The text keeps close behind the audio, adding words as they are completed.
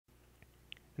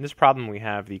In this problem we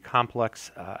have the complex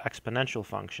exponential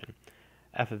function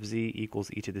f of z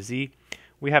equals e to the z.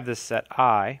 We have this set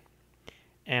I,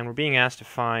 and we're being asked to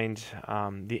find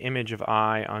the image of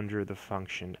I under the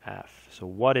function f. So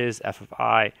what is f of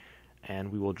I?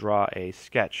 And we will draw a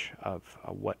sketch of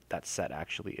what that set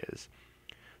actually is.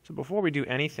 So before we do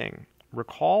anything,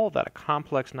 recall that a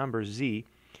complex number z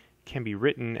can be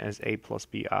written as a plus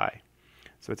bi.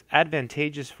 So it's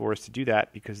advantageous for us to do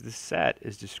that because this set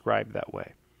is described that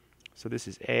way. So this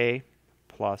is a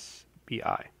plus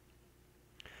bi.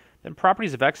 Then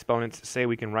properties of exponents say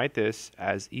we can write this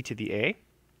as e to the a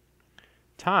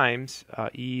times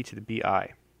e to the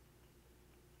bi.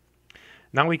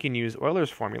 Now we can use Euler's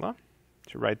formula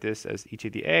to write this as e to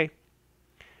the a,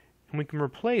 and we can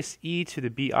replace e to the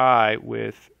bi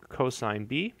with cosine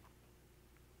b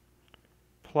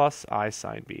plus I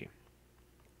sine b.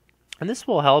 And this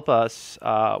will help us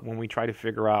when we try to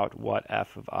figure out what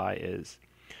f of I is.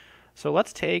 So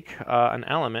let's take an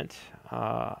element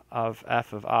of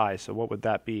f of I. So what would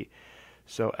that be?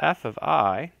 So f of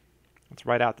I, let's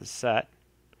write out the set,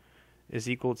 is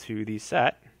equal to the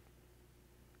set,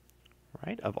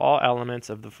 right, of all elements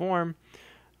of the form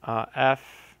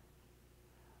f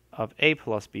of a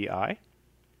plus bi,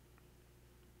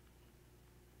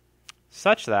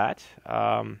 such that,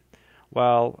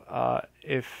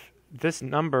 if this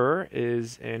number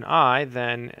is in I,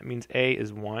 then it means a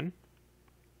is 1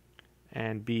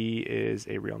 and b is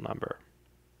a real number.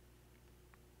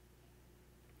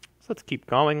 So let's keep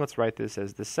going. Let's write this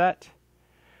as the set.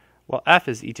 Well, f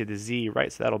is e to the z,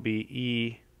 right? So that'll be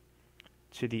e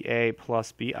to the a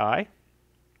plus bi,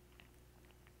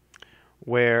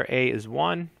 where a is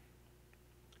 1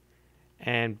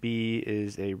 and b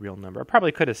is a real number. I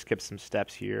probably could have skipped some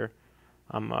steps here.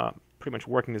 I'm pretty much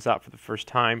working this out for the first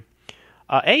time.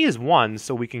 A is 1,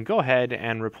 so we can go ahead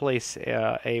and replace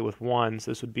a with 1.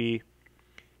 So this would be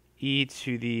e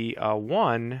to the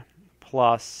 1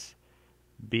 plus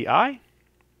bi.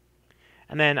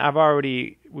 And then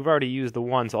we've already used the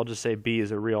 1, so I'll just say b is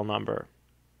a real number.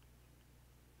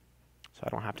 So I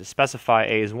don't have to specify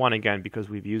a is 1 again because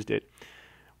we've used it.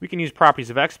 We can use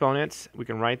properties of exponents. We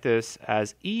can write this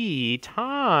as e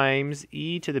times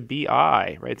e to the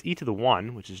bi, right? It's e to the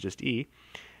 1, which is just e.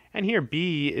 And here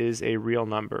b is a real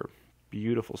number.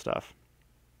 Beautiful stuff.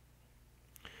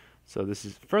 So this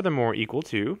is furthermore equal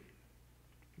to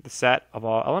the set of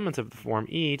all elements of the form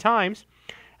e times,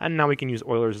 and now we can use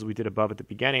Euler's as we did above at the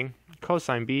beginning,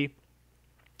 cosine b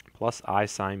plus I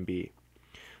sine b.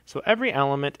 So every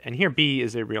element, and here b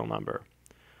is a real number.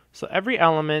 So every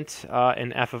element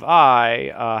in f of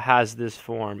I has this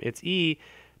form. It's e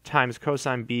times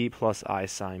cosine b plus I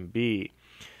sine b.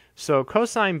 So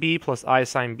cosine b plus I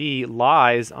sine b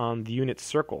lies on the unit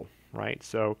circle, right?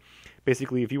 So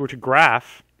basically, if you were to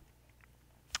graph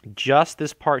just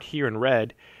this part here in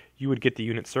red, you would get the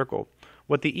unit circle.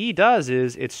 What the e does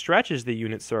is it stretches the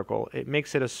unit circle. It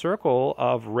makes it a circle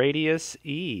of radius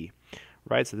e,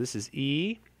 right? So this is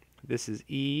e, this is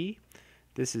e,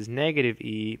 this is negative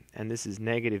e, and this is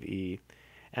negative e.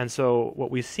 And so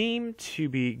what we seem to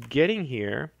be getting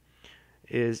here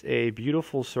is a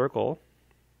beautiful circle.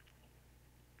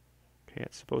 Okay,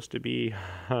 it's supposed to be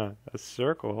a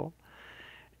circle.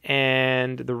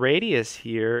 And the radius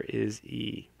here is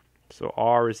e. So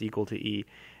r is equal to e.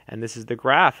 And this is the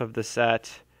graph of the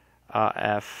set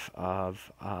f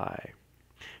of I.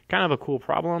 Kind of a cool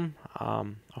problem. I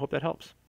hope that helps.